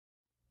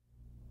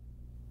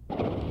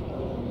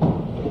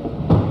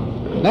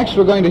Next,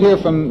 we're going to hear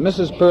from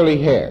Mrs. Pearlie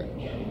Hare.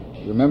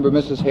 Remember,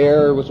 Mrs.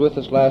 Hare was with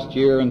us last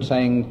year and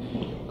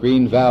sang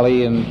Green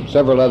Valley and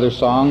several other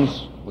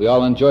songs. We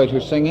all enjoyed her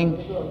singing.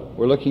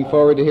 We're looking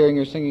forward to hearing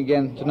her sing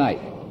again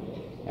tonight.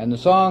 And the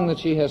song that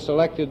she has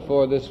selected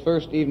for this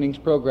first evening's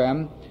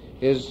program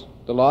is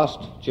The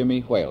Lost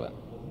Jimmy Whelan.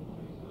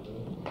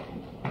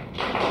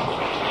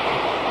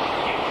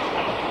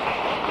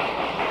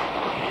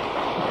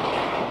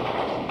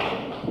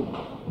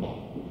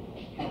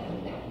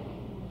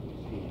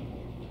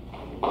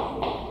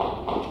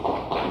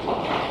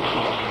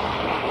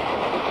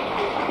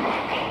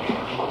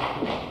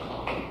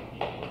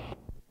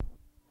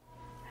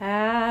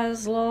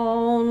 As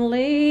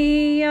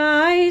lonely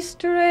I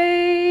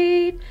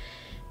strayed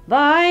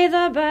by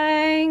the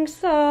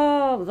banks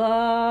of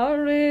the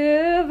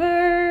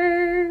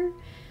river,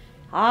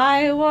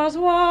 I was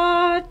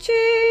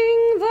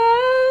watching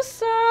the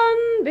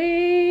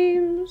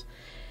sunbeams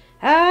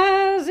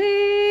as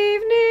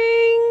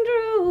evening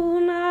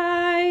drew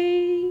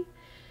nigh.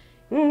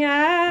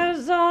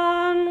 As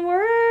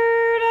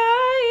onward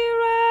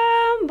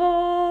I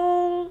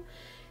rambled,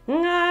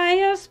 I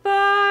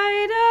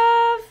espied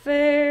a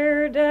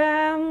fair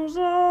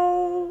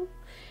damsel.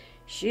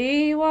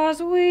 She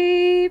was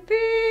weeping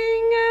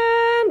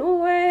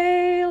and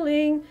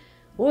wailing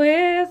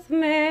with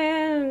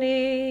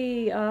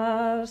many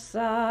a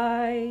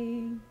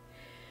sigh,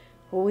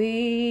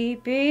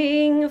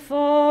 weeping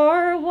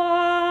for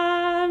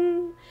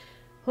one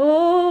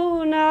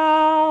who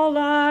now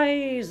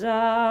lies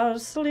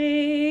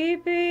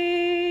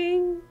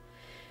a-sleeping,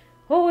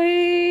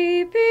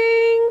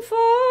 weeping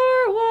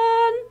for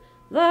one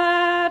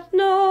that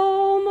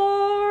no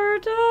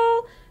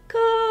mortal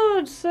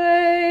could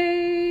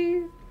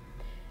save.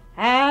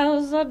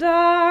 As the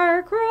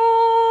dark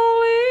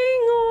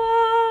rolling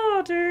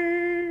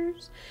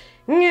waters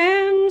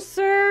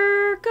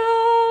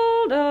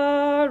encircled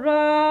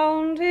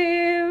around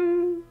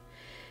him,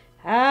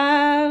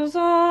 as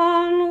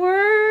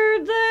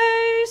onward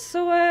they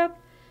swept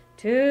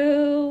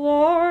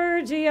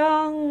towards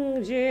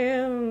young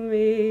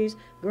Jimmy's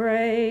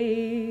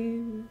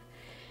grave.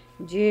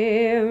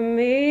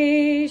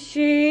 Jimmy,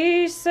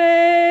 she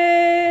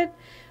said,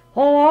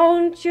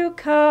 won't you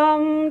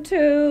come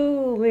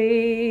to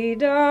me,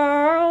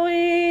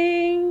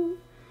 darling,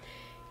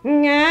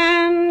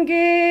 and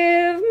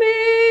give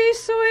me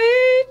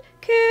sweet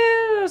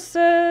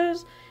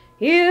kisses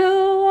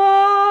you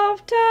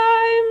oft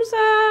times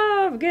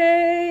have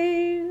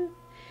gave.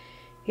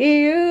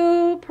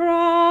 You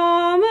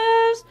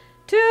promised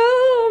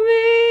to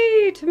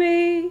meet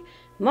me,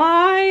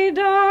 my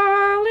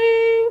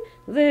darling,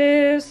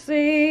 this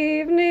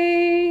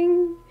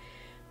evening.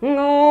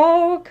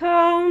 Oh,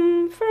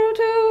 come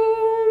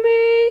to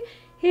me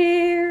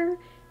here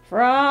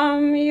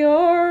from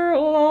your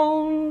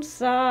lone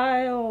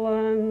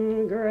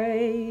silent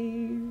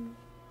grave.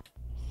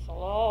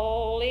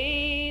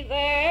 Slowly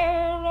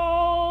there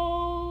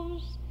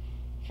rose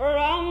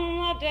from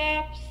the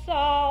depths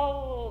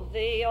of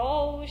the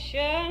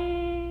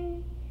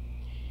ocean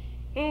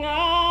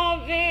a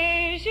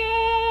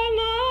vision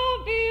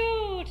of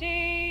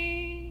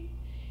beauty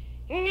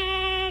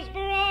as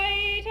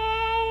bright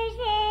as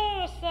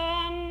the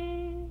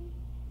sun,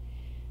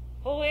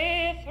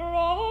 with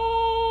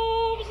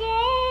robes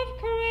of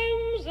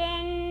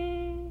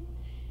crimson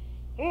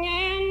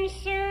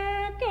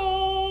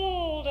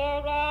encircled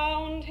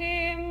around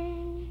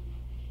him,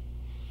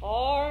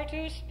 for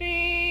to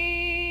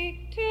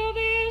speak to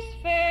this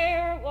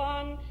fair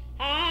one,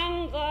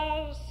 and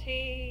thus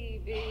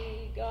he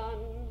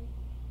begun.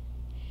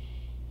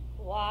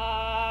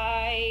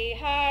 Why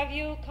have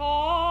you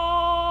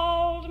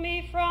called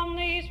me from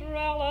these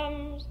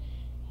realms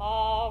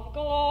of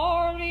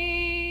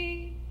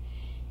glory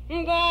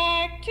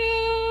back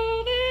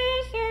to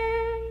this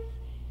earth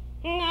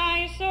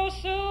I so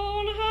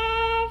soon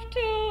have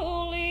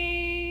to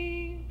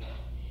leave,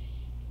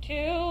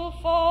 to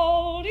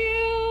fold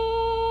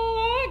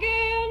you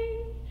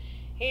again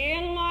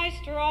in my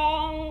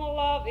strong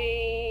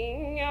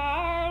loving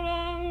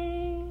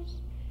arms,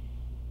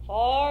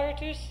 for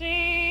to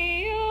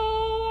see you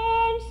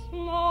once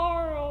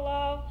more,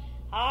 love,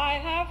 I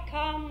have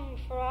come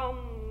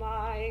from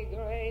my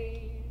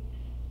grave.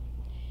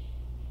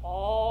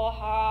 Oh,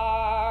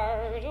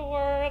 hard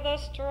were the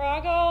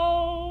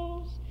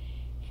struggles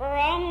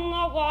from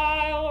the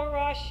wild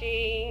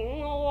rushing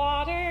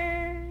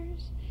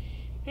waters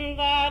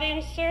that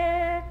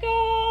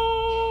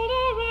encircled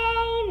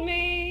around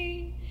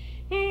me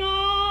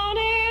on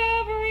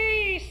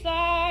every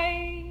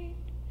side,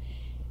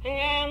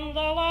 and the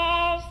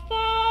last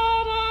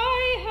thought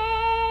I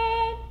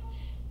had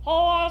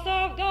was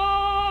of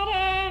God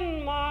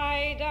and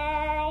my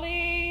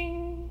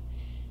darling.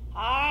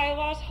 I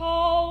was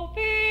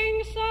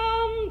hoping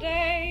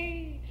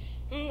someday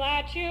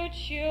that you'd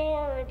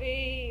sure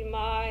be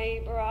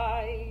my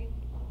bride.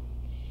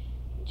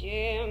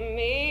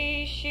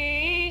 Jimmy,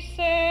 she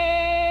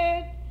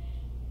said,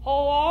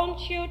 oh,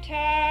 won't you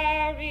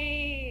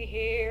tarry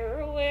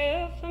here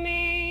with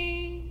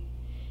me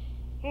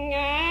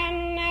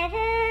and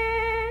never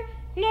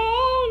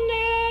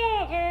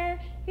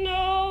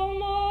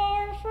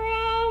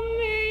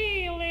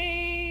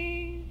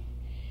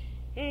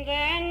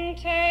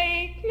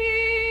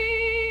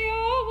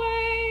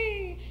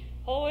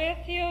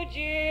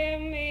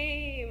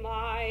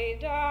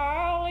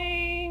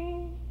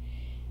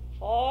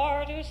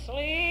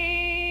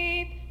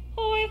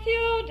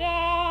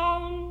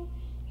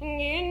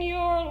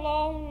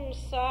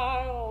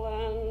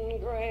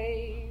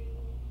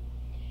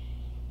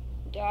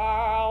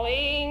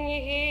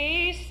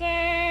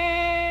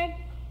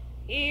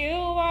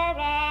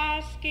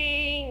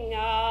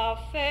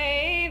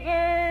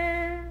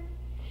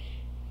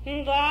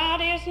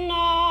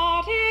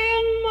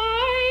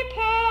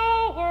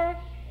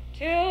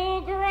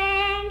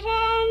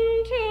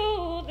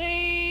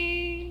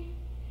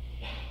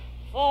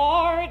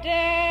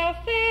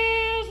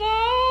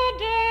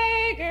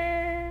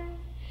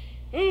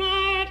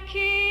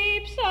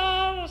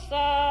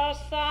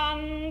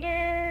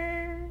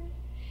yonder,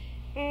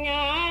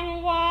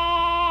 and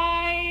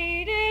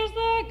wide is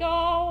the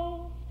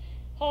gulf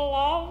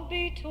love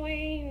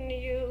between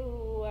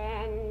you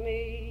and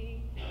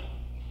me.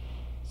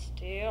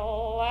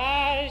 Still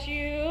as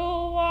you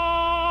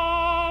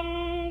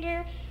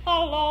wander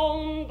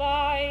alone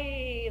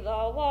by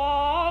the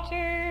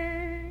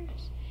waters,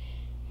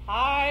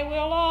 I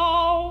will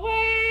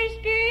always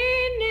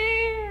be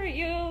near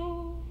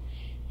you,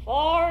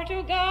 for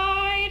to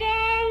guide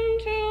and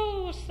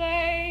to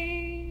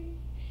save.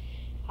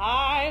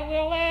 I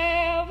will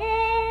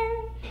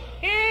ever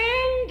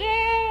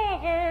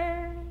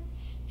endeavor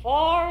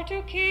for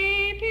to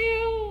keep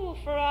you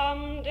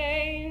from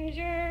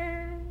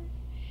danger.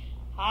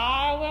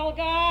 I will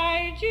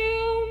guide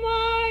you,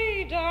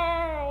 my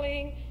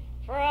darling,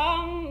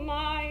 from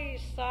my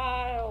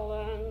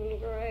silent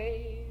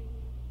grave.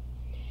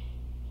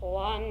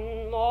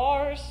 One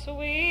more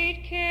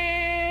sweet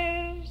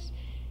kiss,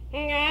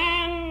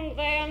 and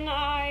then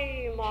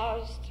I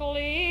must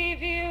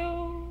leave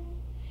you.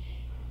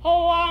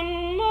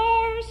 One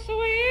more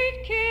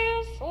sweet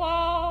kiss,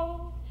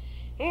 love,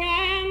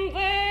 and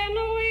then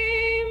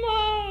we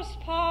must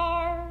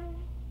part.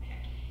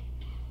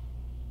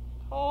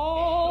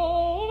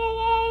 Cold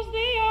was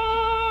the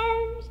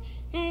arms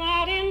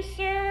that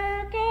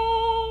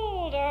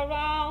encircled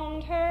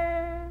around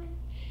her,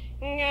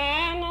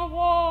 and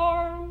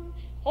warm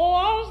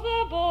was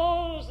the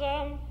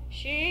bosom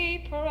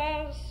she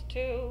pressed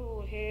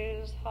to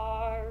his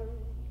heart.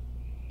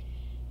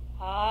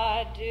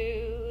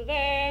 Adieu,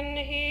 then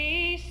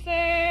he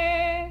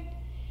said,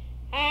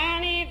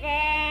 and he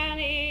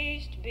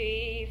vanished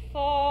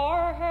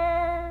before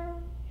her,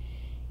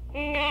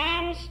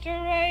 and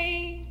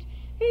straight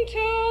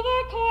to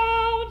the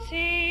clouds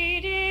he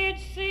did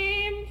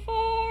seem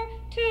for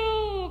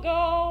to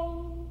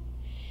go,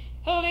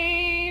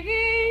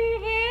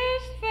 leaving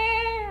this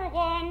fair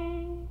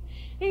one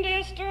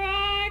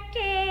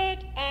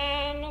distracted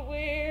and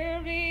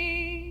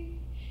weary,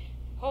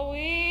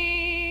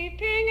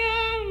 weeping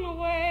and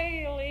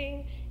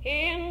wailing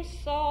in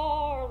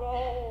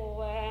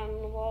sorrow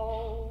and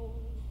woe.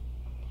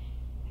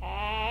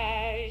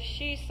 As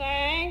she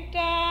sank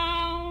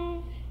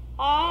down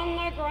on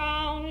the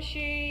ground,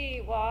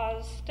 she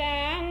was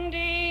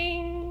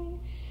standing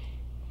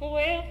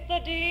with the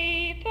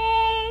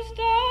deepest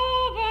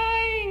of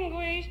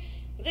anguish.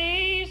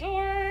 These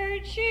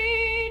words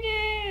she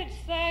did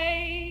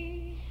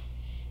say,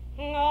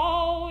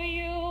 "Oh,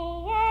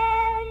 you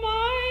are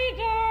my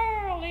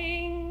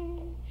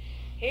darling,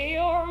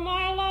 you're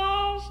my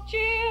lost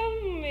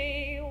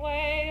Jimmy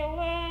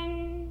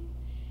Whelan.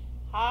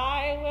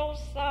 I will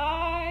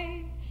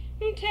sigh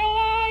till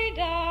I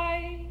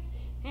die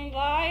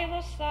by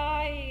the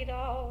side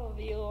of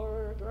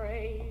your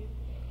grave."